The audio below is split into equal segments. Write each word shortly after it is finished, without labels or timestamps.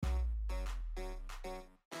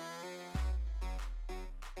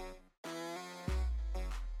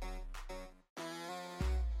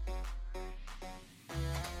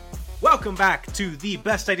Welcome back to the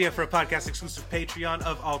best idea for a podcast exclusive Patreon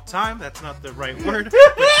of all time. That's not the right word,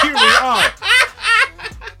 but here we are.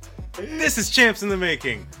 This is Champs in the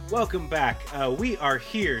Making. Welcome back. We are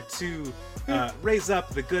here to raise up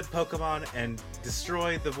the good Pokemon and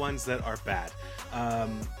destroy the ones that are bad.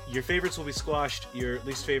 Your favorites will be squashed. Your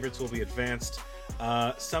least favorites will be advanced.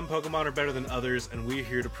 Some Pokemon are better than others, and we're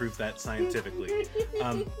here to prove that scientifically.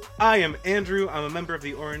 I am Andrew. I'm a member of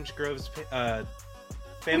the Orange Groves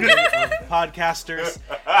family of podcasters,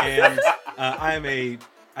 and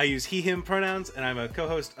I use he/him pronouns, and I'm a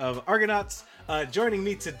co-host of Argonauts. Joining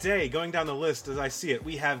me today, going down the list as I see it,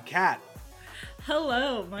 we have Kat.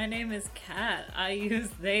 Hello, my name is Kat. I use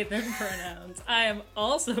they/them pronouns. I am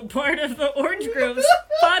also part of the Orange Groves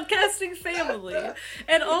podcasting family,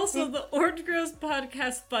 and also the Orange Groves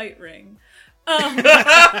podcast Fight Ring.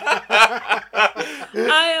 I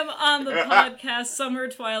am on the podcast Summer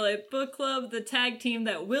Twilight Book Club, the tag team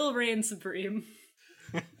that will reign supreme.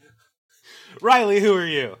 Riley, who are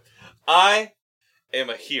you? I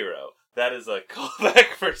am a hero. That is a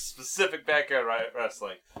callback for specific background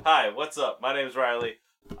wrestling. Hi, what's up? My name is Riley.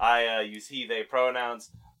 I use he, they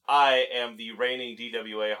pronouns. I am the reigning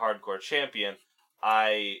DWA hardcore champion.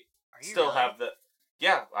 I still really? have the...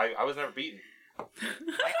 Yeah, I was never beaten.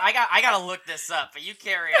 I gotta look this up, but you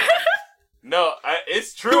carry on. No,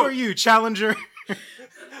 it's true. Who are you, challenger?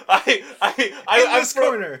 I'm from,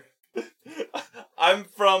 corner. I'm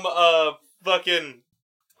from fucking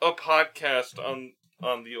a podcast on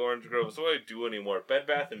the Orange Grove. So what do I do anymore? Bed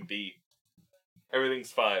Bath and Bee. Everything's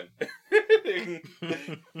fine.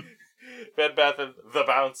 Bed Bath and the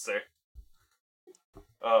Bouncer.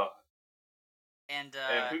 Oh.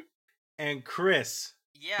 And Chris,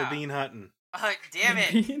 yeah. the Bean Hutton. Damn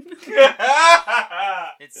it.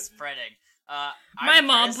 It's spreading. My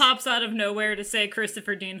mom Chris. pops out of nowhere to say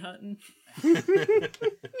Christopher Dean Hutton.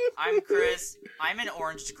 I'm Chris. I'm in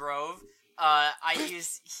Orange Grove. I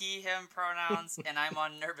use he, him pronouns, and I'm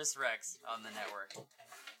on Nervous Rex on the network.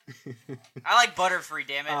 I like Butterfree,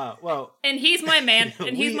 damn it. Well, And he's my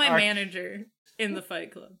are- manager in the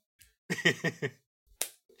Fight Club.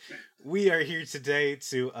 we are here today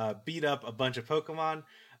to beat up a bunch of Pokemon.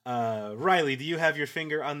 Riley, do you have your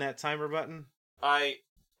finger on that timer button?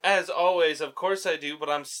 As always, of course I do, but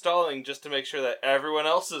I'm stalling just to make sure that everyone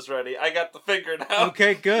else is ready. I got the finger now.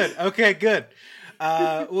 Okay, good.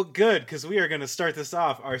 Well, good, because we are going to start this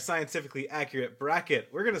off, our scientifically accurate bracket.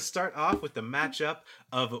 We're going to start off with the matchup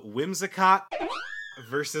of Whimsicott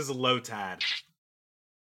versus Lotad.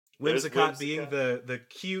 Whimsicott being the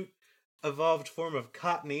cute, evolved form of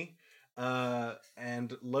Cottony, and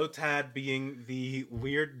Lotad being the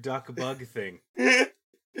weird duck bug thing.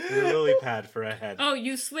 The lily pad for a head. Oh,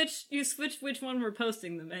 you switched which one we're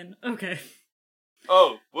posting them in. Okay.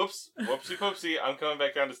 Oh, whoopsie poopsie, I'm coming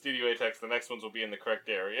back down to Studio Atex. The next ones will be in the correct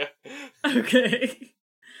area. Okay.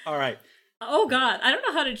 All right. Oh god, I don't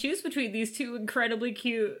know how to choose between these two incredibly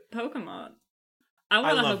cute Pokemon. I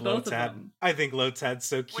want to love hug both Lotad. of them. I think Lotad's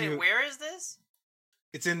so cute. Wait, where is this?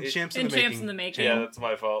 It's in Champs in In the Champs Making. in the Making. Yeah, that's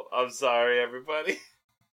my fault. I'm sorry, everybody.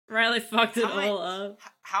 Riley fucked it How many- all up.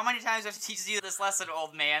 How many times do I have to teach you this lesson,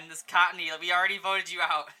 old man? This Cottony, we already voted you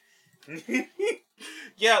out.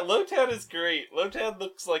 Yeah, Lotad is great. Lotad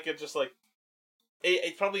looks like it just like...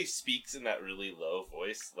 It probably speaks in that really low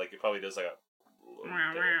voice. Like, it probably does like a...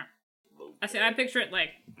 Meow, meow. I picture it like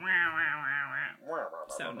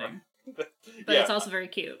sounding. But yeah, it's also very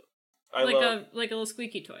cute. I like love... a little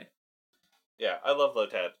squeaky toy. Yeah, I love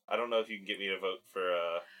Lotad. I don't know if you can get me to vote for...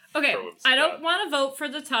 Okay, for Whimsicott. I don't want to vote for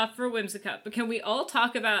the top for Whimsicott, but can we all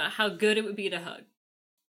talk about how good it would be to hug?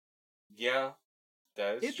 Yeah,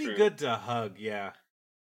 that is It'd true. be good to hug, yeah.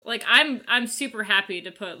 Like, I'm super happy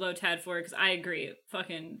to put Lotad for it, because I agree.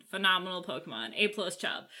 Fucking phenomenal Pokemon. A+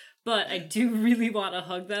 job. But I do really want to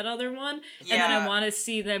hug that other one, and then I Yeah. want to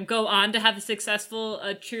see them go on to have a successful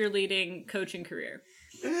cheerleading coaching career.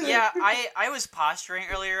 Yeah, I was posturing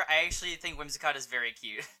earlier. I actually think Whimsicott is very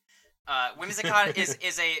cute. Whimsicott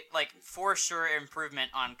is a, like, for sure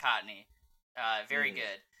improvement on Cottony. Very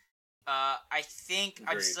good. I think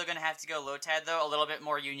I'm Agreed. still gonna have to go Lotad, though. A little bit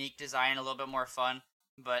more unique design, a little bit more fun.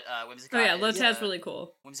 But Whimsicott Oh yeah, is, Lotad's really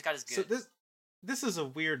cool. Whimsicott is So good. this is a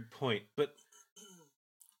weird point, but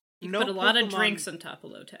You no put a lot of Pokemon- drinks on top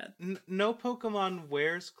of Lotad. no Pokemon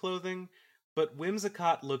wears clothing, but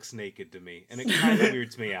Whimsicott looks naked to me, and it kind of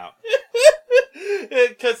weirds me out.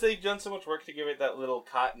 Because they've done so much work to give it that little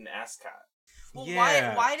cotton ascot. Well,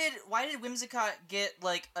 Yeah. why did Whimsicott get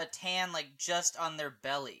like a tan like just on their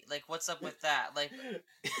belly? Like, what's up with that? Like,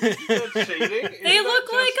 Is that shading? Is They that look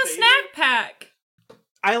just like a shading? snack pack.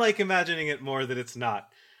 I like imagining it more that it's not.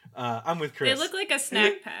 I'm with Chris. They look like a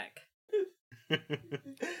snack pack.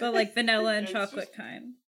 But like vanilla and It's chocolate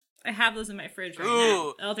kind. I have those in my fridge right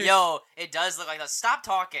Ooh, now. Others- yo, it does look like that. Stop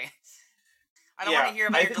talking. I don't want to hear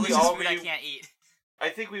about your delicious food I can't eat. I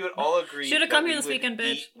think we would all agree. Should've that come we here this would weekend,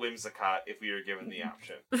 bitch. Eat Whimsicott if we were given the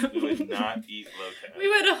option. We would not eat Lotad. We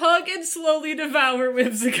would hug and slowly devour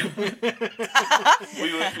Whimsicott.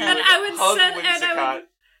 We would And I would hug set- and I Whimsicott. would-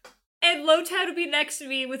 And Lotad would be next to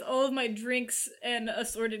me with all of my drinks and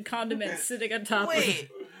assorted condiments sitting on top of Wait, it.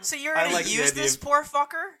 so you're I gonna like the use idea this of- poor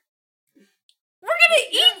fucker? We're gonna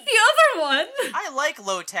eat the other one! I like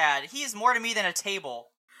Lotad. He is more to me than a table.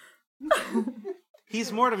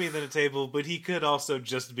 He's more to me than a table, but he could also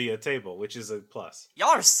just be a table, which is a plus. Y'all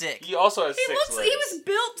are sick. He also has He 6 looks legs. he was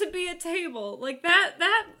built to be a table. Like that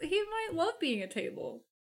he might love being a table.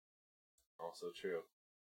 Also true.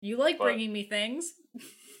 You like But- bringing me things.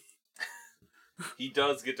 He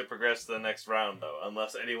does get to progress to the next round, though,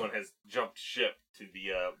 unless anyone has jumped ship to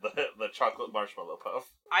the chocolate marshmallow puff.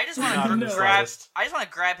 I just Not want in to the grab. slightest. I just want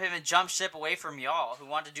to grab him and jump ship away from y'all who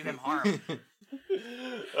want to do him harm.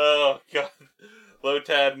 Oh god.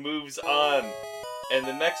 Lotad moves on. And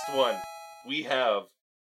the next one, we have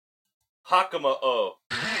Hakama-O,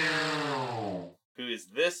 who is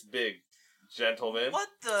this big gentleman. What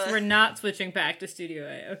We're the? not switching back to Studio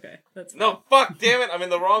A. Okay, that's fine. No, fuck, damn it, I'm in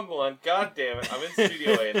the wrong one. God damn it, I'm in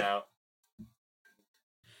Studio A now.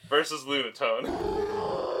 Versus Lunatone.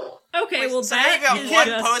 Okay, Wait, well so that you got is one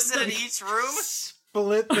just posted in the- each room.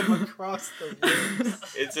 Split them across the room.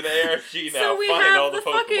 It's an ARG now. So we Find all have the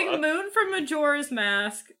the fucking Pokemon. moon from Majora's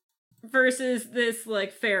Mask versus this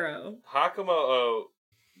like pharaoh. Hakama-O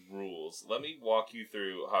rules. Let me walk you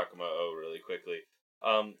through Hakama-O really quickly.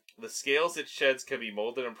 The scales it sheds can be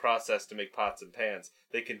molded and processed to make pots and pans.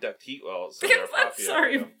 They conduct heat wells, so they're I'm popular.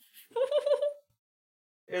 sorry. item.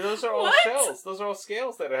 Yeah, those are all What? shells. Those are all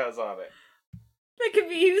scales that it has on it. They can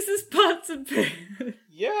be used as pots and pans.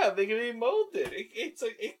 Yeah, they can be molded.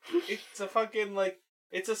 It's a fucking like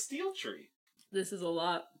it's a steel tree. This is a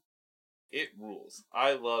lot. It rules.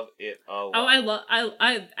 I love it a lot. Oh,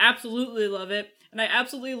 I absolutely love it, and I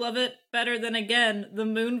absolutely love it better than again the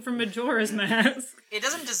moon from Majora's Mask. It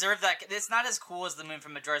doesn't deserve that. It's not as cool as the moon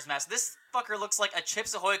from Majora's Mask. This fucker looks like a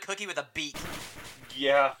Chips Ahoy cookie with a beak.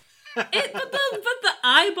 Yeah. But the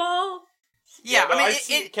eyeball. Yeah, no, I mean, I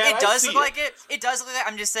see- it Kat, I does see look like it. It does look like it.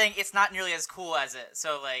 I'm just saying it's not nearly as cool as it.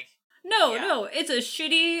 So, like, No, Yeah. no, it's a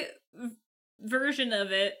shitty version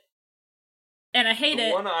of it, and I hate The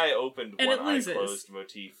it. one eye opened, and one it eye loses. closed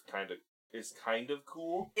motif is kind of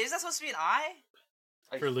cool. is that supposed to be an eye?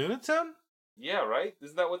 For Lunatone? Yeah, right?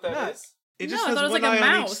 Isn't that what that is? No. It No, just I has thought it was one like a eye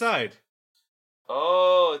on each mouse. side.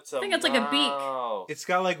 Oh, it's a I think it's like a beak. mouse. It's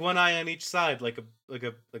got like one eye on each side, like a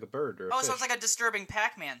bird or a Oh, fish. so it's like a disturbing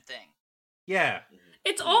Pac-Man thing. Yeah.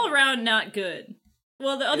 It's all around not good.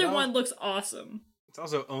 Well, the other all- one looks awesome. It's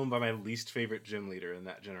also owned by my least favorite gym leader in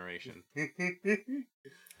that generation.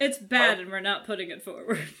 It's bad, and we're not putting it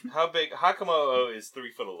forward. How big? Hakama-O is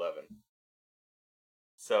 3'11".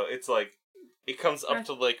 So it's like it comes up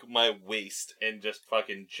to like my waist and just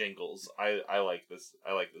fucking jingles. I like this.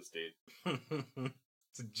 I like this dude.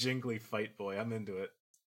 It's a jingly fight boy. I'm into it.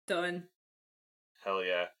 Done. Hell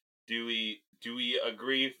yeah. Do we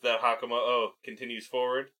agree that Hakama-O continues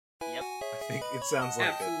forward? Yep. I think it sounds like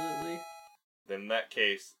it. Absolutely. Then in that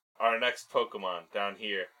case, our next Pokemon down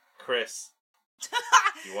here, Chris.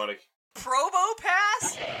 You want to? Probo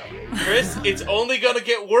Pass? Chris, it's only gonna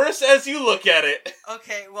get worse as you look at it.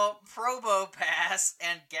 Okay, well, Probo Pass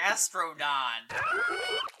and Gastrodon.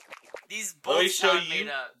 These Let me both show sound you. made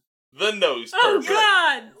up. The nose Oh purple.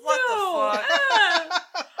 God! What the no! fuck? Ah!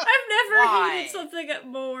 I've never Why? hated something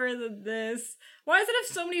more than this. Why does it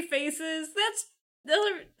have so many faces?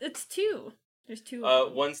 It's two. There's two. Of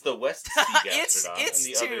them. One's the West Sea It's- Gastrodon, it's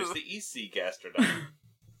and the other's two. the East Sea Gastrodon.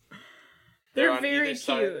 They're on very either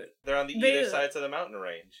side- cute. They're on the They- either sides of the mountain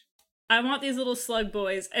range. I want these little slug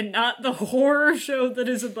boys, and not the horror show that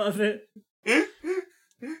is above it.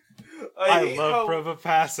 I hate love how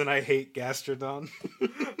Probopass and I hate Gastrodon.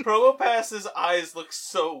 Probopass's eyes look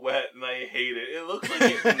so wet, and I hate it. It looks like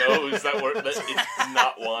it knows that it's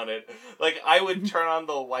not wanted. Like, I would turn on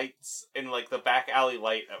the lights in, like, the back alley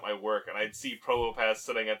light at my work, and I'd see Probopass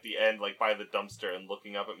sitting at the end, like, by the dumpster and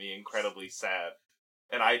looking up at me incredibly sad.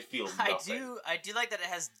 And I'd feel nothing. I do like that it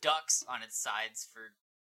has ducks on its sides for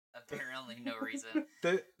apparently no reason.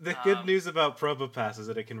 The good Um, news about Probopass is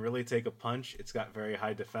that it can really take a punch. It's got very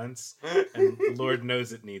high defense, and Lord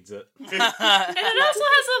knows it needs it. And it also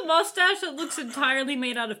has a mustache that looks entirely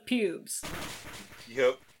made out of pubes.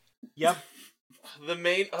 Yep. Yep. The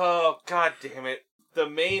main... Oh, god damn it. the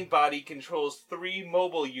main body controls 3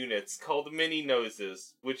 mobile units called mini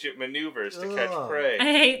noses, which it maneuvers to catch Ugh. prey. I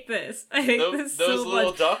hate this. I hate this so Those little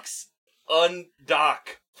much. ducks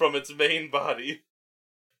undock from its main body.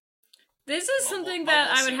 This is Mobile- something that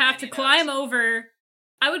mobile I would suit have to mini climb nose. over.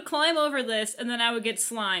 I would climb over this, and then I would get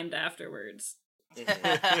slimed afterwards.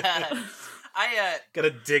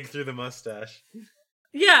 Gotta dig through the mustache.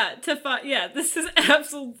 Yeah, yeah, this is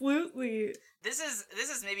absolutely... This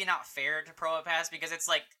is maybe not fair to Probopass because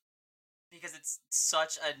it's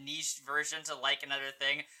such a niche version to like another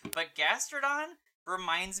thing. But Gastrodon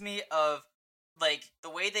reminds me of like the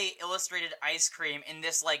way they illustrated ice cream in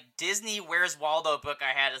this like Disney Where's Waldo book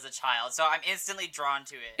I had as a child. So I'm instantly drawn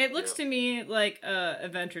to it. It looks to me like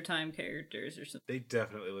Adventure Time characters or something. They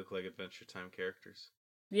definitely look like Adventure Time characters.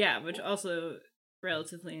 Yeah, which also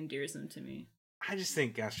relatively endears them to me. I just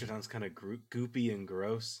think Gastrodon's kind of goopy and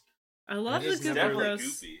gross. I love the just Goopy never- Gross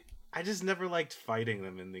Goopy. I just never liked fighting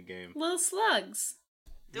them in the game. little slugs.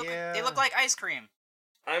 They look like ice cream.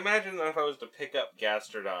 I imagine that if I was to pick up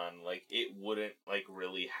Gastrodon, like, it wouldn't, like,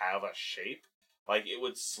 really have a shape. Like, it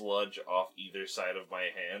would sludge off either side of my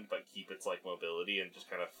hand, but keep its, like, mobility and just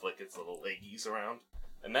kind of flick its little leggies around.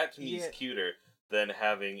 And that, to me, is cuter than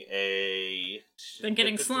having a... Than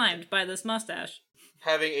getting slimed by this mustache.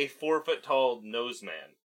 Having a 4-foot-tall nose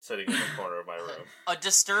man sitting in the corner of my room. A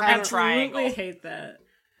disturbing Absolutely triangle. hate that.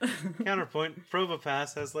 Counterpoint,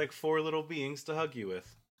 Probopass has like 4 little beings to hug you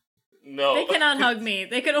with. No. They cannot hug me.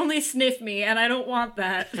 They can only sniff me, and I don't want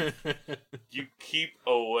that. You keep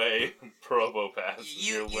away Probopass,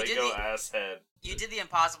 You your did Lego the- ass head. You did the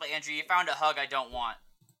impossible, Andrew. You found a hug I don't want.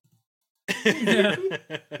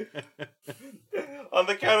 On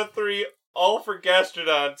the count of 3, all for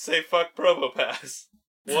Gastrodon, say fuck Probopass.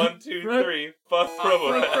 1, 2, 3, fuck Fuck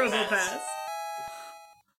Probopass. Probopass.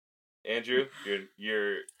 Andrew,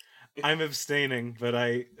 you're I'm abstaining, but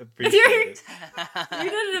I appreciate it. You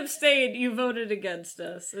didn't abstain. You voted against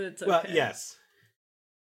us. It's okay. Well, yes.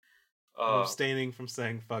 I'm uh, abstaining from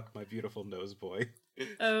saying fuck my beautiful nose boy.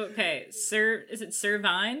 Okay, is it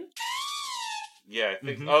Servine? yeah, I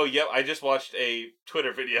think. Mhm. Oh, yep. I just watched a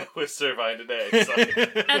Twitter video with Servine today. So.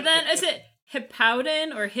 And then is it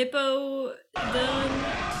Hippowdon or Hippodon?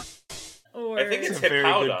 Or I think It's it's a very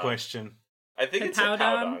good Hippowdon. question. I think it's Hippowdon?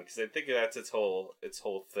 Hippowdon because I think that's its whole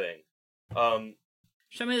thing.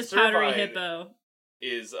 show me this Servine. powdery hippo.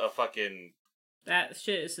 Is a fucking That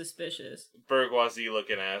shit is suspicious. bourgeoisie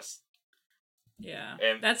looking ass. Yeah,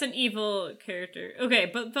 And- that's an evil character. Okay,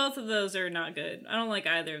 but both of those are not good. I don't like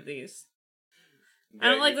either of these. I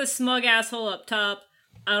don't like this smug asshole up top.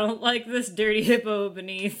 I don't like this dirty hippo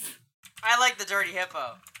beneath. I like the dirty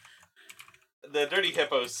hippo. The dirty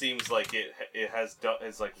hippo seems like it has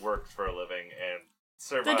like worked for a living and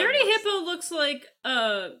survived. The dirty hippo looks like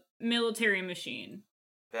a military machine,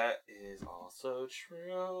 That is also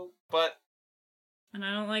true, but and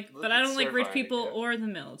I don't like. Look But I at don't like rich Servine people again. or the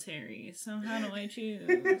military. So how do I choose?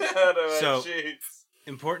 How do I So- choose?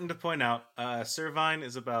 Important to point out, Servine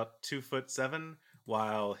is about 2'7",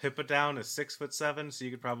 while Hippodon is 6'7", so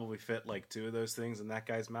you could probably fit like 2 of those things in that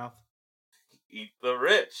guy's mouth. Eat the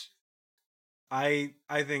rich. I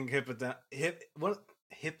think Hippodon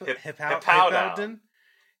Hippowdon.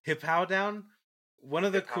 Hippowdon. One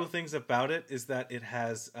of the cool Hippowdon. things about it is that it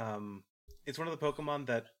has it's one of the Pokemon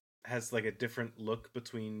that has like a different look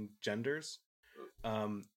between genders.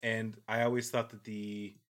 And I always thought that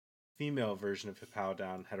the female version of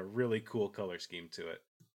Hippowdon had a really cool color scheme to it.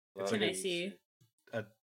 It's Can like I see?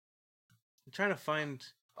 I'm trying to find.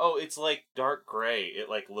 Oh, it's like dark gray. It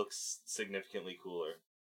like looks significantly cooler.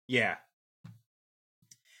 Yeah,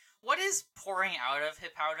 What is pouring out of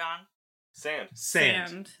Hippowdon? Sand.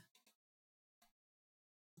 sand.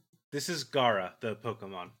 This is Gara, the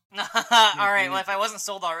Pokemon. Alright, well, if I wasn't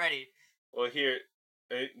sold already. Well, here,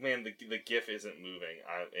 man, the GIF isn't moving.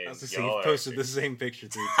 I was And to say, y'all he are, posted the same picture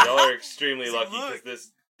too. y'all are extremely See, lucky look.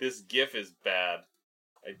 because this GIF is bad.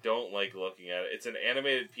 I don't like looking at it. It's an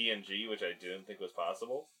animated PNG, which I didn't think was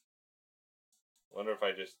possible. Wonder if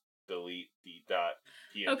I just delete the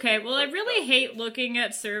 .png. Okay, well, I but really no. hate looking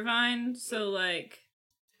at Servine. So like,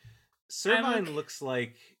 Servine okay. looks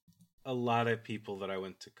like a lot of people that I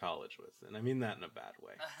went to college with, and I mean that in a bad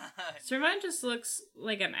way. Servine just looks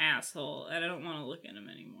like an asshole, and I don't want to look at him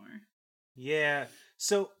anymore. Yeah.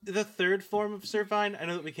 So the third form of Servine, I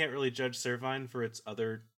know that we can't really judge Servine for its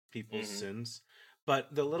other people's Mhm. sins,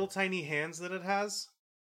 but the little tiny hands that it has,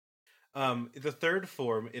 the third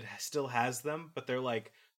form, it still has them, but they're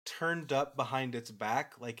like turned up behind its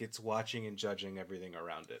back, like it's watching and judging everything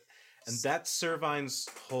around it. And that's Servine's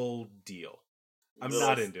whole deal. I'm Little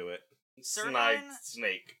not into it. snide Servine-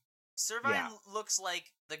 snake. Servine Yeah. looks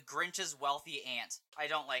like the Grinch's wealthy aunt. I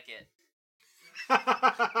don't like it.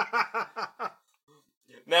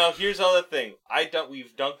 Now, here's the other thing.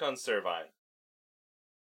 We've dunked on Servine.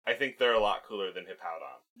 I think they're a lot cooler than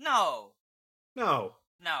Hippowdon. No. No.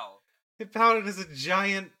 No. Hippowdon is a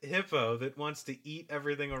giant hippo that wants to eat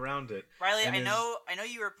everything around it. Riley, And I is know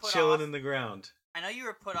you were put chilling off. in the ground. I know you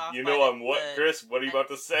were put off. You by know I'm the- what, the- Chris? What are you about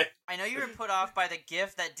to say? I know you were put off by the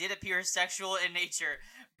GIF that did appear sexual in nature,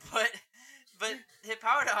 but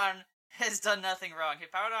Hippowdon has done nothing wrong.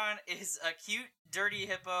 Hippowdon is a cute, dirty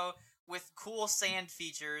hippo with cool sand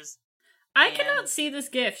features. I And- cannot see this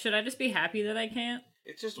GIF. Should I just be happy that I can't?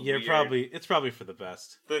 It's just Yeah, weird. it's probably for the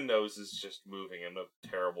best. The nose is just moving in a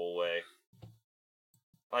terrible way.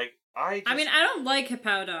 Like, I I mean, I don't like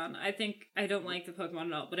Hippowdon. I don't like the Pokemon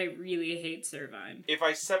at all, but I really hate Servine. if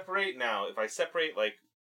I separate, like,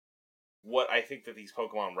 what I think that these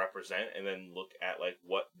Pokemon represent, and then look at, like,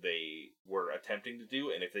 what they were attempting to do,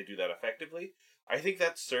 and if they do that effectively, I think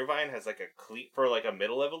that Servine has, like, a clean, for, like, a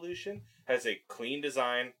middle evolution, has a clean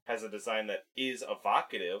design, has a design that is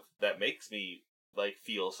evocative, that makes me, like,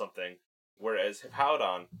 feel something, whereas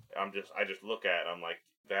Hippowdon, I just look at it, I'm like,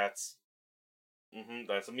 that's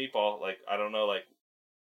a meatball, like, I don't know, like,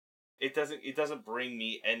 it doesn't bring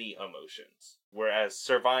me any emotions, whereas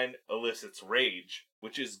Servine elicits rage,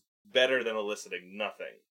 which is better than eliciting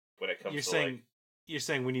nothing when it comes You're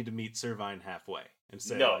saying we need to meet Servine halfway and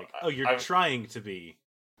say, No, like, oh, you're I'm- trying to be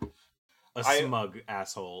a I- smug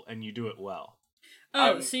asshole, and you do it well.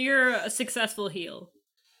 Oh, so you're a successful heel.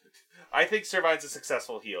 I think Servine's a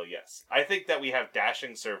successful heel, yes. I think that we have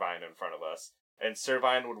dashing Servine in front of us, and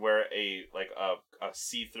Servine would wear a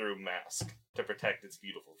see-through mask to protect its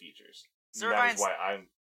beautiful features. That Servine's- is why I'm...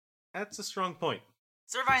 That's a strong point.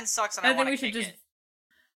 Servine sucks, and I I, think want we to should kick just. it.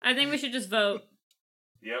 I think we should just vote.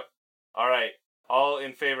 Yep. Alright, all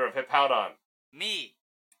in favor of Hippowdon. Me.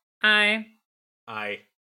 I.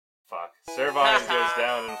 Fuck. Servine goes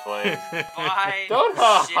down in flames. Bye. Don't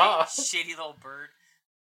ha-ha. shitty little bird.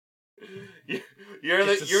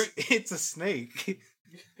 It's a snake.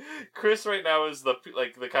 Chris right now is the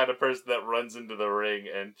kind of person that runs into the ring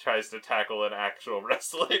and tries to tackle an actual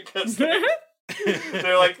wrestling because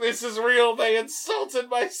they're like, this is real. They insulted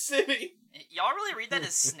my city. Y'all really read that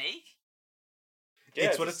as snake? Yeah,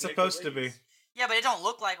 It's what a it's snake supposed with to be. wings. Yeah, but it don't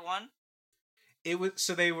look like one. It was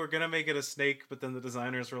so they were gonna make it a snake, but then the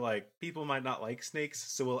designers were like, people might not like snakes,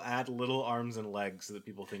 so we'll add little arms and legs so that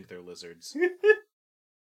people think they're lizards.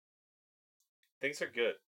 Things are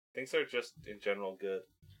good. Things are just in general good.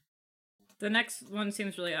 The next one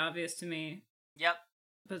seems really obvious to me, Yep.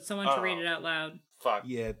 but someone should read it out loud. Fuck.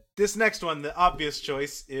 Yeah, this next one, the obvious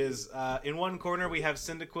choice is in one corner we have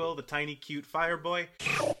Cyndaquil, the tiny cute fire boy.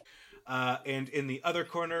 And in the other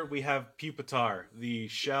corner, we have Pupitar, the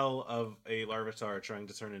shell of a Larvitar trying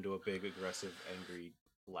to turn into a big, aggressive, angry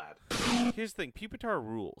lad. Here's the thing, Pupitar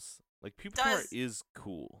rules. Like, Pupitar Does- is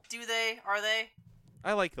cool. Do they? Are they?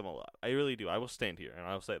 I like them a lot. I really do. I will stand here, and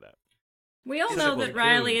I'll say that. We all Cyndaquil's know that cool.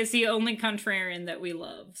 Riley is the only contrarian that we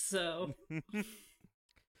love, so.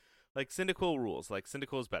 Like, Cyndaquil rules. Like,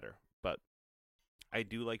 Cyndaquil is better. But I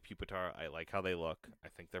do like Pupitar. I like how they look. I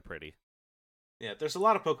think they're pretty. Yeah, there's a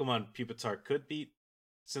lot of Pokemon Pupitar could beat.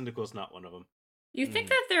 Cyndaquil's not one of them. You think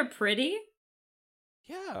that they're pretty?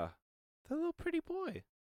 Yeah. They're a little pretty boy.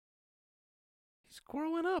 He's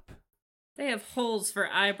growing up. They have holes for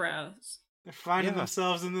eyebrows. They're finding Yeah.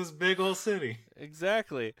 themselves in this big old city.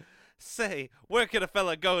 Exactly. Say, where can a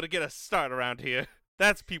fella go to get a start around here?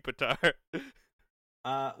 That's Pupitar.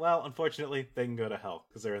 Well, unfortunately, they can go to hell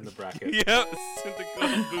because they're in the bracket. Yep.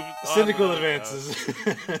 Cyndaquil moves on. Cyndaquil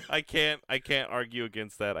advances. I can't argue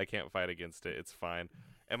against that. I can't fight against it. It's fine.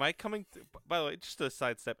 Am I coming through? By the way, just a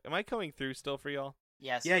sidestep. Am I coming through still for y'all?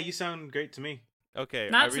 Yes. Yeah, you sound great to me. Okay.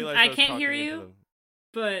 Not I to- realized I was can't talking hear into you.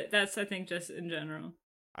 But that's, I think, just in general.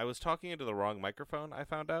 I was talking into the wrong microphone, I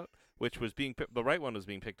found out, which was the right one was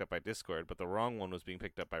being picked up by Discord, but the wrong one was being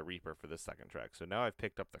picked up by Reaper for this second track. So now I've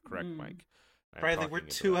picked up the correct mic. I'm Riley, talking we're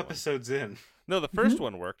into 2 that one. episodes in. No, the first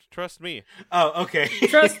one worked. Trust me. Oh, okay.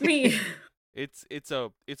 Trust me. It's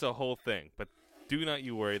a whole thing, but do not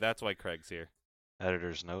you worry. That's why Craig's here.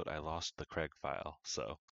 Editor's note, I lost the Craig file,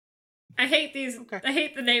 so. I hate these. Okay. I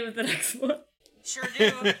hate the name of the next one. Sure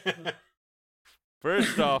do.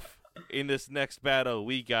 First off, in this next battle,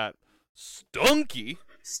 we got Stunky.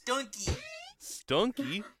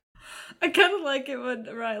 Stunky. I kind of like it when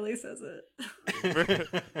Riley says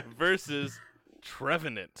it. Versus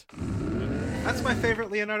Trevenant. That's my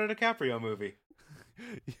favorite Leonardo DiCaprio movie.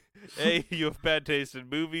 A, you have bad taste in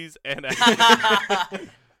movies, and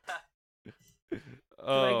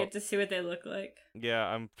I get to see what they look like? Yeah,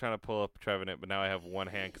 I'm trying to pull up Trevenant, but now I have one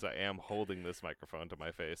hand because I am holding this microphone to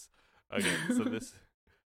my face. Okay, so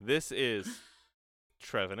this is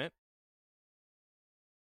Trevenant,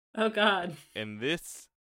 Oh God. and this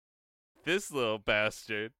little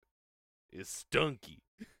bastard is Stunky.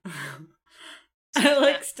 I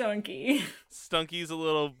like Stunky. Stunky's a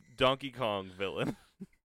little Donkey Kong villain.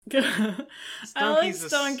 I like Stunky's a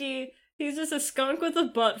s- Stunky. He's just a skunk with a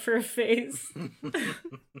butt for a face.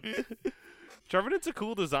 Trevenant's a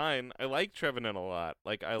cool design. I like Trevenant a lot.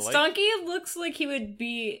 Like I like Stunky looks like he would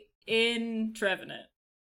be in Trevenant.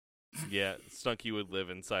 Yeah, Stunky would live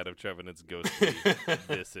inside of Trevenant's ghostly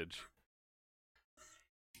visage.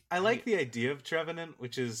 I like the idea of Trevenant,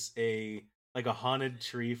 which is a haunted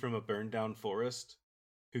tree from a burned down forest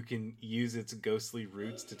who can use its ghostly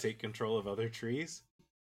roots to take control of other trees.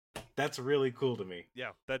 That's really cool to me.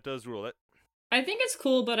 Yeah, that does rule it. I think it's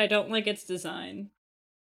cool, but I don't like its design.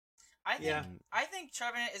 Yeah. I think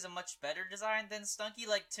Trevenant is a much better design than Stunky.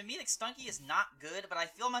 Like, to me, like, Stunky is not good, but I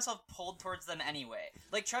feel myself pulled towards them anyway.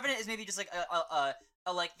 Like, Trevenant is maybe just like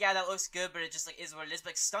a like, yeah, that looks good, but it just like is what it is. But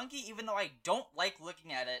like, Stunky, even though I don't like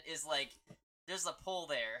looking at it, is like, there's a pull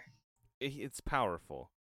there. It's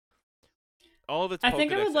powerful. All of its I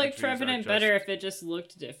think I Pokedex would like entries are Trevenant just- better if it just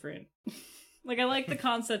looked different. Like, I like the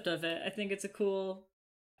concept of it. I think it's a cool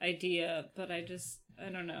idea, but I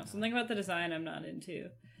don't know. Something about the design I'm not into.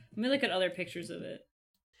 Let me look at other pictures of it.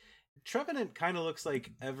 Trevenant kind of looks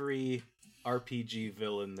like every RPG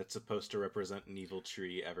villain that's supposed to represent an evil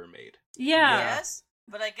tree ever made. Yeah. Yes,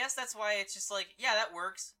 but I guess that's why it's just like, yeah, that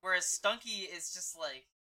works. Whereas Stunky is just like,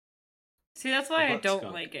 See, that's why I butt don't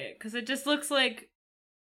skunk. like it, because it just looks like...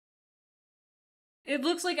 It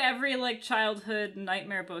looks like every, like, childhood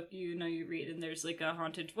nightmare book you read, and there's, like, a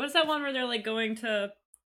haunted... What is that one where they're, like, going to...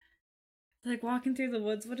 Like, walking through the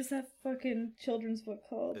woods? What is that fucking children's book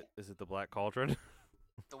called? Is it the Black Cauldron?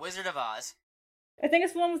 The Wizard of Oz. I think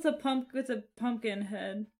it's the one with a pumpkin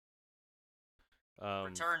head.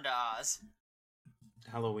 Return to Oz.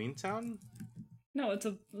 Halloween Town? No, it's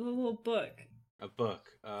a little book. A book.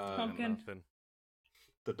 Pumpkin. Nothing.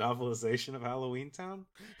 The novelization of Halloween Town?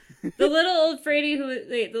 The little old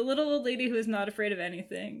the little old lady who is not afraid of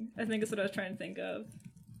anything. I think is what I was trying to think of.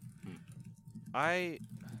 I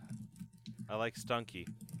like Stunky,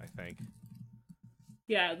 I think.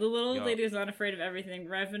 Yeah, the little old Yeah. lady who's not afraid of everything.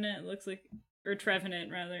 Trevenant looks like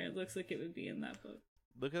it looks like it would be in that book.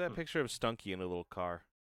 Look at that picture of Stunky in a little car.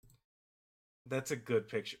 That's a good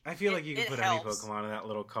picture. I feel like you could It put helps. any Pokemon in that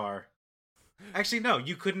little car. Actually, no,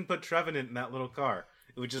 you couldn't put Trevenant in that little car.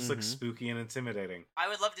 It would just look Mhm. spooky and intimidating. I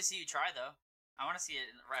would love to see you try, though. I want to see it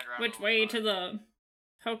right around. Which way to the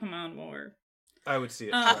Pokemon War? I would see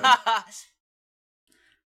it. Uh, tried.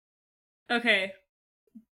 Okay.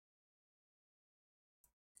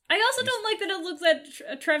 I also don't like that it looks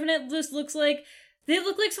that Trevenant just looks like they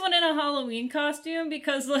look like someone in a Halloween costume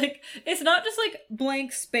because like it's not just like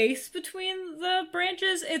blank space between the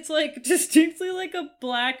branches. It's like distinctly like a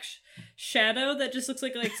black shadow that just looks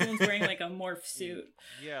like someone's wearing like a morph suit.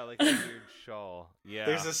 Yeah, like a weird shawl. Yeah.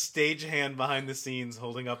 There's a stagehand behind the scenes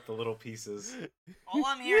holding up the little pieces. All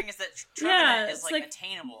I'm hearing is that Yeah, Trevenant is it's like, like-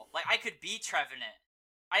 attainable. Like I could be Trevenant.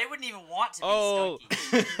 I wouldn't even want to be Oh.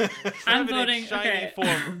 Stunky. I'm Trevenant's voting- shiny okay.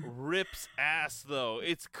 form rips ass though.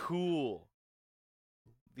 It's cool.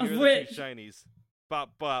 Here Of are the which- two shinies.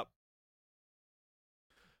 Bop bop.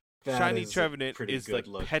 That Shiny is a Trevenant pretty is good like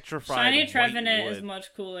look. petrified. Shiny white Trevenant is wood. much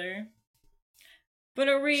cooler. But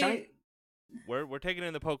are we? Shiny- We're taking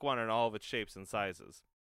in the Pokemon in all of its shapes and sizes.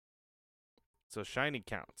 So shiny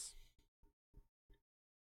counts.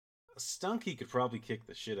 Stunky could probably kick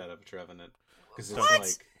the shit out of a Trevenant. Because it's What?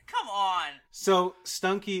 like... Come on. So,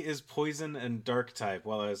 Stunky is poison and dark type,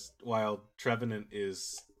 while Trevenant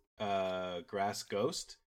is grass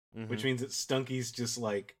ghost, Mhm. which means that Stunky's just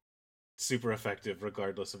like super effective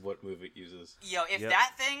regardless of what move it uses. Yo, if Yep.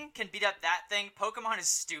 that thing can beat up that thing, Pokemon is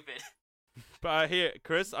stupid. Here,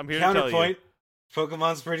 Chris, I'm here to tell Counterpoint,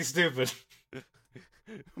 Pokemon's pretty stupid.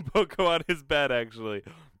 you. Pokemon is bad, actually.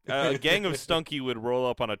 A gang of Stunky would roll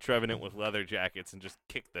up on a Trevenant with leather jackets and just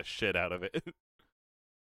kick the shit out of it.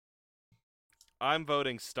 I'm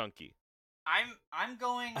voting Stunky. I'm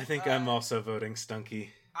going. I think I'm also voting Stunky.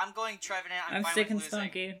 I'm going Trevenant. I'm fine sticking with losing.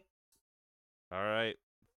 Stunky. All right.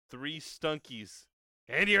 3 Stunkies.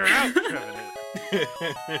 And you're out,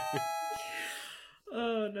 Trevenant.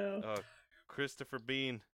 Oh no. Oh, Christopher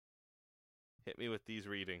Bean. Hit me with these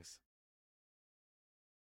readings.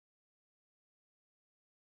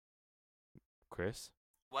 Chris?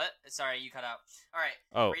 What? Sorry, you cut out. All right.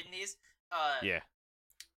 Oh, Reading these. yeah.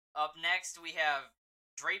 Up next we have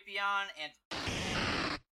Drapion and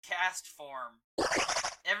Cast form.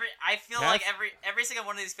 I feel Cast- like every single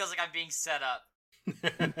one of these feels like I'm being set up.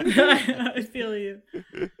 I feel you.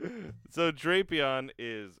 So Drapion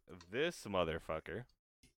is this motherfucker,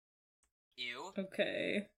 Ew.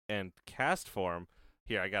 Okay. and cast form.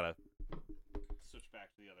 Here, I gotta switch back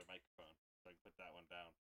to the other microphone so I can put that one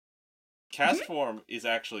down. Cast form is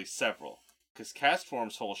actually several, because cast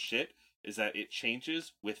form's whole shit is that it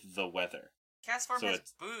changes with the weather. Cast form So has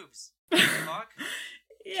it's- boobs. Fuck.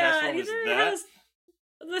 Yeah, form is either that. has.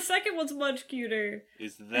 The second one's much cuter.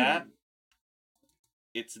 Is that?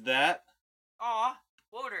 It's that, Aw,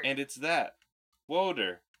 Woder. and it's that.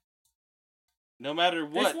 Woder. No matter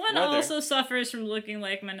what This one weather. also suffers from looking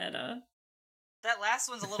like Mineta. That last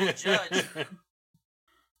one's a little judge.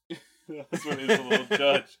 This one is a little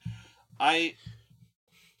judge.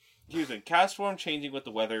 Here's the thing. Cast form changing with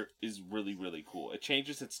the weather is really, really cool. It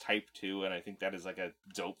changes its type too, and I think that is like a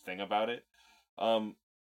dope thing about it.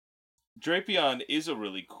 Drapion is a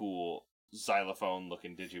really cool xylophone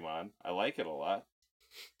looking Digimon. I like it a lot.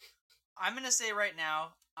 I'm gonna say right now,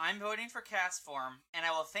 I'm voting for cast form, and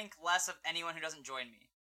I will think less of anyone who doesn't join me.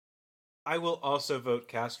 I will also vote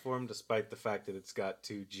cast form, despite the fact that it's got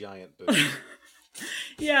 2 giant boobs.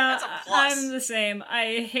 Yeah, That's a plus. I'm the same.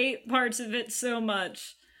 I hate parts of it so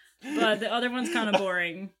much, but the other one's kind of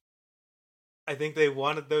boring. I think they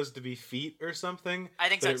wanted those to be feet or something. I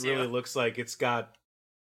think but so it too. really looks like it's got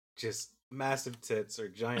just massive tits or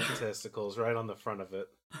giant testicles right on the front of it.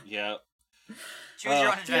 Yeah. Choose your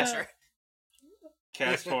own adventure.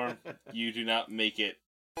 Cast form, you do not make it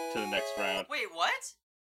to the next round. Wait, what?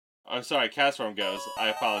 I'm sorry, cast form goes. I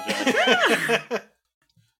apologize.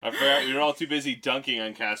 I forgot we were all too busy dunking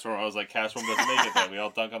on cast form. I was like, cast form doesn't make it then. We all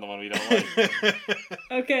dunk on the one we don't like.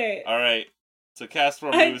 Okay, Alright. So cast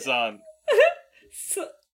form I- moves on. so,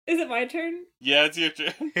 is it my turn? Yeah, it's your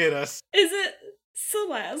turn. Hit us. Is it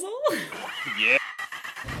Salazzle? Yeah.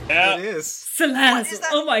 It Yeah. is. Salazzle! is that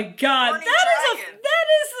Oh my god, horny dragon?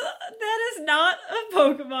 that is not a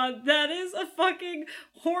Pokemon. That is a fucking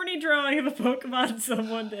horny drawing of a Pokemon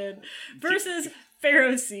someone did. Versus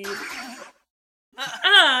Pharaoh Seed.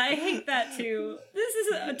 I hate that too. This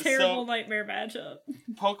is a terrible So- nightmare matchup.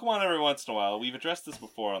 Pokemon every once in a while, we've addressed this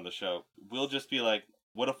before on the show, we'll just be like,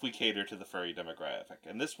 what if we cater to the furry demographic?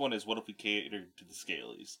 And this one is, what if we cater to the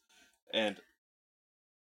scalies? And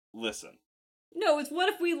listen, No, it's what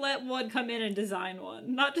if we let one come in and design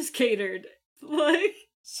one, not just catered. Like,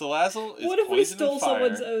 Salazzle is what if we poison stole and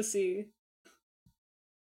fire. someone's OC?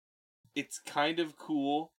 It's kind of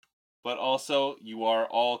cool, but also you are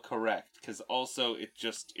all correct, because also it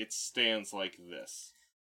stands like this.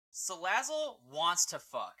 Salazzle wants to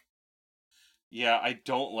fuck. Yeah, I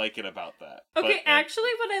don't like it about that. Okay, but, actually,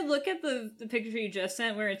 when I look at the picture you just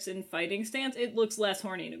sent where it's in fighting stance, it looks less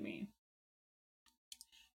horny to me.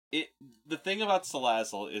 the thing about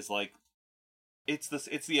Salazzle is like it's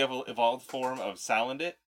the evolved form of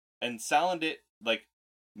Salandit, and Salandit, like,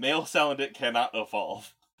 male Salandit cannot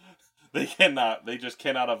evolve. They cannot. They just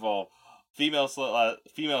cannot evolve. Female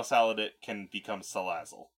Salandit can become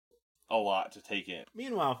Salazzle. A lot to take in.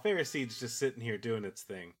 Meanwhile, Ferroseed's just sitting here doing its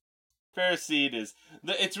thing. Ferroseed is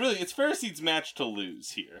it's Ferroseed's match to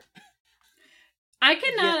lose here. I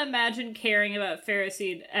cannot imagine caring about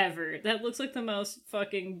Ferroseed ever. That looks like the most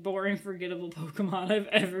fucking boring, forgettable Pokemon I've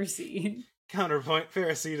ever seen. Counterpoint,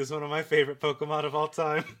 Ferroseed is one of my favorite Pokemon of all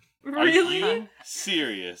time. Really? Are you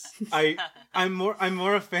serious? I'm more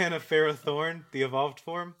a fan of Ferrothorn, the evolved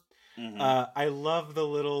form. Mhm. I love the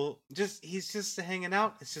little he's just hanging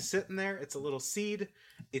out. It's just sitting there. It's a little seed.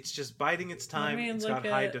 It's just biding its time. me It's look got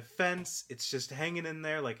high at- defense. It's just hanging in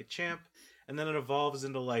there like a champ, and then it evolves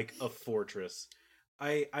into like a fortress.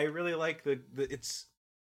 I really like the it's.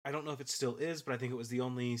 I don't know if it still is, but I think it was the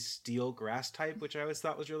only steel grass type, which I always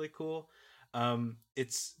thought was really cool.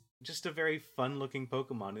 It's just a very fun looking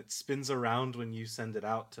Pokemon. It spins around when you send it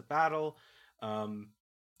out to battle.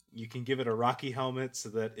 You can give it a Rocky helmet so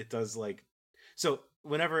that it does so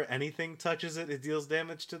whenever anything touches it, it deals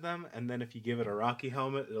damage to them, and then if you give it a Rocky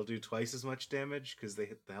helmet, it'll do twice as much damage because they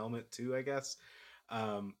hit the helmet too, I guess.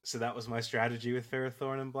 So that was my strategy with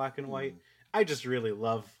Ferrothorn in Black and White. I just really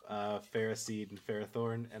love Ferroseed and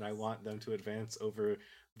Ferrothorn, and I want them to advance over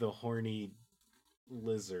the horny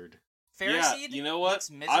lizard. Ferroseed you know what?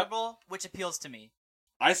 looks miserable, which appeals to me.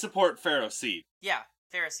 I support Ferroseed. Yeah,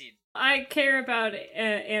 Ferroseed. I care about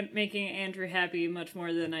making Andrew happy much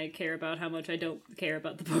more than I care about how much I don't care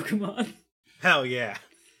about the Pokemon. Hell yeah.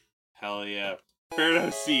 Hell yeah.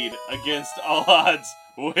 Ferroseed, against all odds,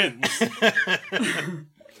 wins.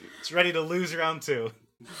 It's ready to lose round 2.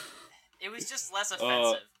 It was just less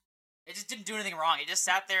offensive. It just didn't do anything wrong. It just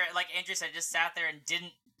sat there, like Andrew said, it just sat there and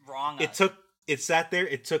didn't wrong It sat there,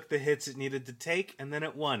 it took the hits it needed to take, and then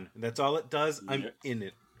it won. That's all it does. I'm in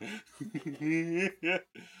it. Oh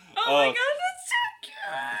my god, that's so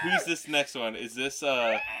good! Who's this next one? Is this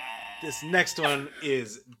This next one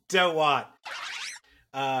is Dewat.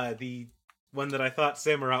 The one that I thought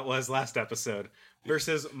Samurott was last episode.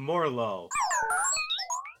 Versus Morlul.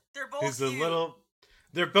 They're both Who's a cute. little...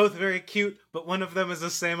 They're both very cute, but one of them is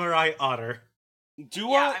a samurai otter.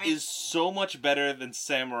 Dewat Yeah, I mean- is so much better than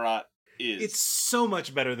Samurott is. It's so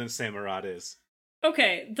much better than Samurott is.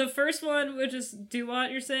 Okay, the first one, which is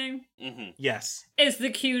Dewat, you're saying, Yes. is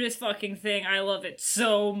the cutest fucking thing. I love it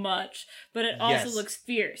so much. But it also Yes. looks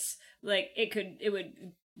fierce. Like, it would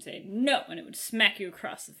say no, and it would smack you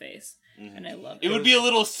across the face. And I love it. It would be a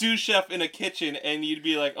little sous chef in a kitchen, and you'd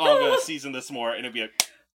be like, "Oh, I'm gonna season this more," and it'd be like,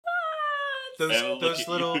 Those And look at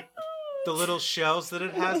little... you. The little shells that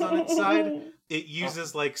it has on its side, it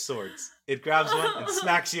uses like swords. It grabs one and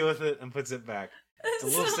smacks you with it and puts it back. It's a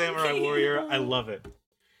little So samurai cute. warrior. I love it.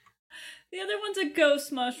 The other one's a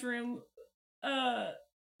ghost mushroom,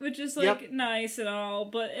 which is like Yep. nice and all,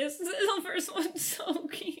 but the first one's so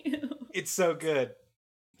cute. It's so good.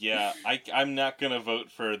 "Yeah, I'm not gonna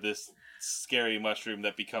vote for this scary mushroom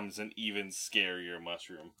that becomes an even scarier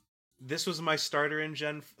mushroom." This was my starter in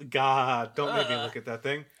Gen... God, don't make me Ugh. look at that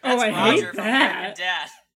thing. Oh, That's I Roger hate from American that.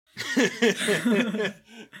 Dad.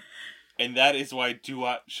 And that is why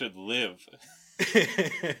Dewat should live.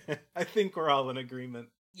 I think we're all in agreement.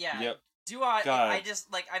 Yeah. Yep. Dewat, God. I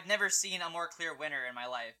just, like, I've never seen a more clear winner in my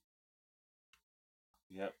life.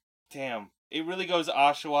 Yep. Damn. It really goes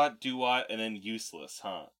Oshawott, Dewat, and then useless,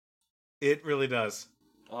 huh? It really does.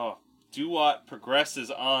 Oh, Dewat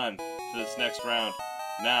progresses on to this next round.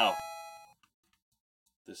 Now,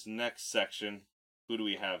 this next section, who do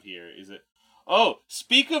we have here? Is it... Oh,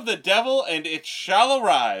 speak of the devil and it shall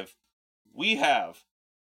arrive. We have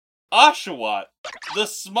Oshawott, the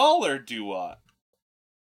smaller Dewat,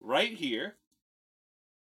 right here,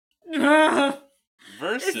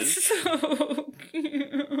 versus... It's so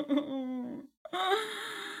cute.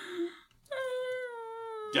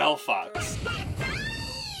 Delphox.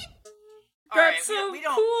 Alright, That's so we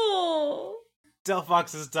don't... cool.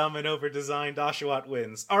 Delphox is dumb and overdesigned. Oshawott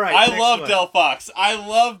wins. All right. I next love one. Delphox. I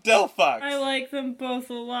love Delphox. I like them both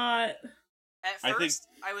a lot. At I first,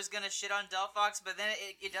 think- I was gonna shit on Delphox, but then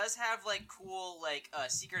it does have, like, cool, like,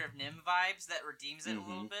 Secret of Nim vibes that redeems it a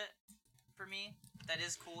little bit for me. That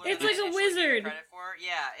is cooler It's than like I a initially gave it wizard. credit for.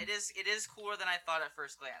 Yeah, it is cooler than I thought at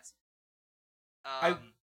first glance.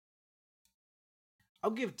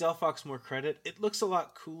 I'll give Delphox more credit. It looks a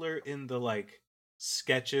lot cooler in the like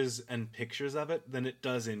sketches and pictures of it than it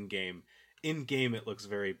does in game. In game, it looks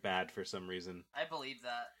very bad for some reason. I believe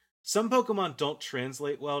that. Some Pokemon don't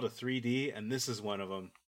translate well to 3D, and this is one of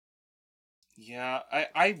them. Yeah,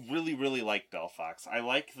 I really, really like Delphox. I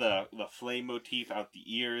like the flame motif out the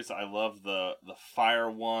ears. I love the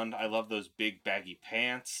fire wand. I love those big baggy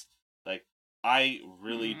pants. Like, I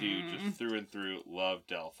really do, just through and through, love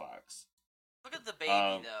Delphox. Look at the baby,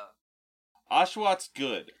 though. Oshawott's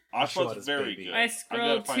good. Oshawott Oshawott's is very baby. good. I gotta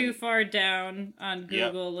scrolled find- too far down on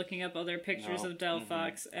Yep. Google looking up other pictures No. of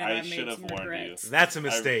Delphox, and I I should made have some warned you. regrets. That's a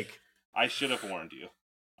mistake. I should have warned you.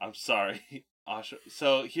 I'm sorry.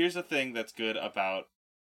 So here's the thing that's good about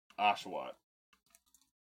Oshawott.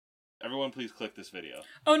 Everyone please click this video.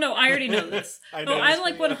 Oh no, I already know this. I Oh, know I'm this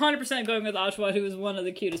like video. 100% going with Oshawott, who is one of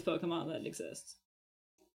the cutest Pokemon that exists.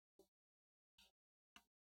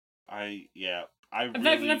 I In really,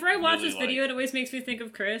 fact, whenever I watch really this video, it always makes me think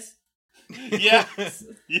of Chris. Yeah.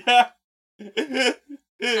 Yeah.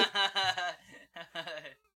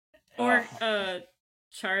 Or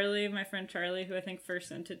Charlie, my friend Charlie, who I think first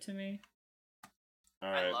sent it to me. All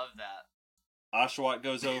I right. love that. Oshawott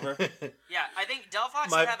goes over. Yeah, I think Delphox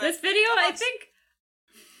My- would have This video, I Delphox- think.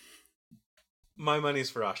 My money's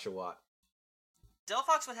for Oshawott.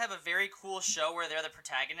 Delphox would have a very cool show where they're the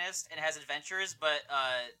protagonist and has adventures, but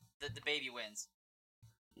the baby wins.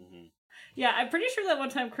 Hmm. Yeah, I'm pretty sure that one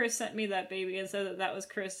time Chris sent me that baby and said that that was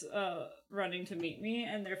Chris running to meet me,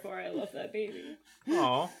 and therefore I love that baby.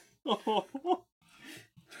 Aw.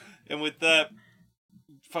 And with that,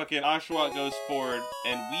 fucking Oshawott goes forward,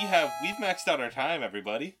 and we've maxed out our time,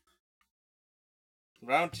 everybody.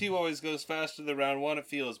 Round 2 always goes faster than round 1, it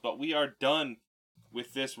feels, but we are done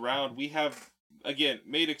with this round. We have, again,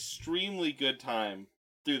 made extremely good time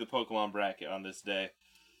through the Pokemon bracket on this day.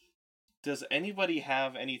 Does anybody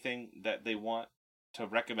have anything that they want to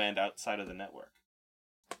recommend outside of the network?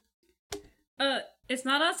 It's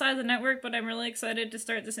not outside the network, but I'm really excited to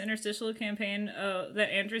start this interstitial campaign that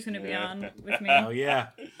Andrew's going to be on with me. Oh yeah,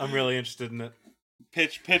 I'm really interested in it.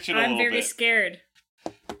 Pitch it a I'm little very bit. scared.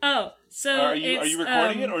 Oh, so Are you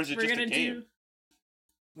recording it, or is it we're just a gonna game?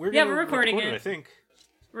 We're recording record it. I think.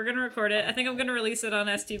 We're gonna record it. I think I'm gonna release it on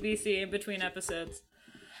STBC in between episodes.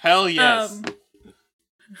 Hell yes.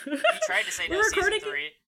 You tried to say no We're season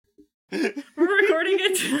recording 3. We're recording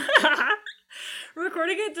it. We're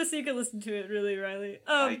recording it just so you can listen to it, really, Riley.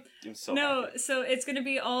 I am so No, happy. so it's going to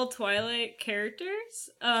be all Twilight characters,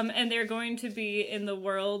 and they're going to be in the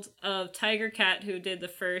world of Tiger Cat, who did the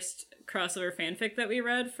first crossover fanfic that we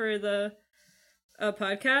read for the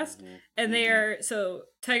podcast. And they are, so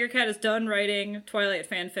Tiger Cat is done writing Twilight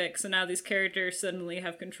fanfic, so now these characters suddenly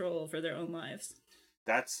have control over their own lives.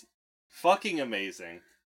 That's fucking amazing.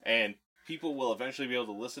 And people will eventually be able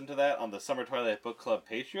to listen to that on the Summer Twilight Book Club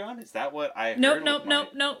Patreon? Is that what I heard? Nope.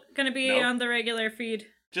 Gonna be Nope. on the regular feed.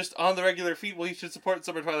 Just on the regular feed? Well, you should support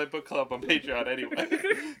Summer Twilight Book Club on Patreon anyway.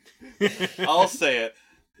 I'll say it.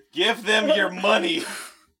 Give them your money.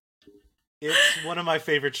 It's one of my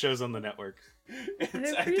favorite shows on the network.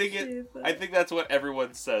 I think that's what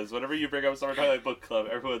everyone says. Whenever you bring up Summer Twilight Book Club,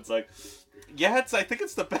 everyone's like, yeah, I think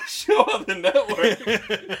it's the best show on the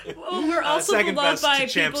network. Well, we're also Second beloved best by to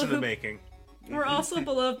Champs people in the who Making. We're also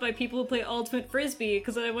beloved by people who play Ultimate Frisbee,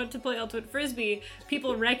 because when I went to play Ultimate Frisbee,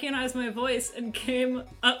 people recognized my voice and came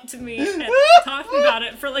up to me and talked about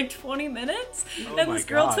it for like 20 minutes. Oh and my this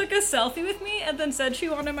girl God. took a selfie with me and then said she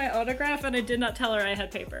wanted my autograph, and I did not tell her I had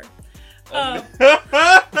paper.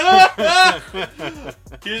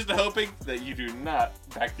 Here's to hoping that you do not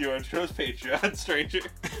back the Orange Rose Patreon, stranger.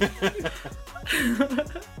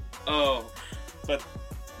 Oh, but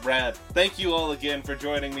rad. Thank you all again for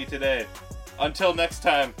joining me today. Until next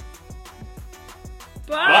time.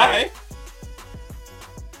 Bye! Bye.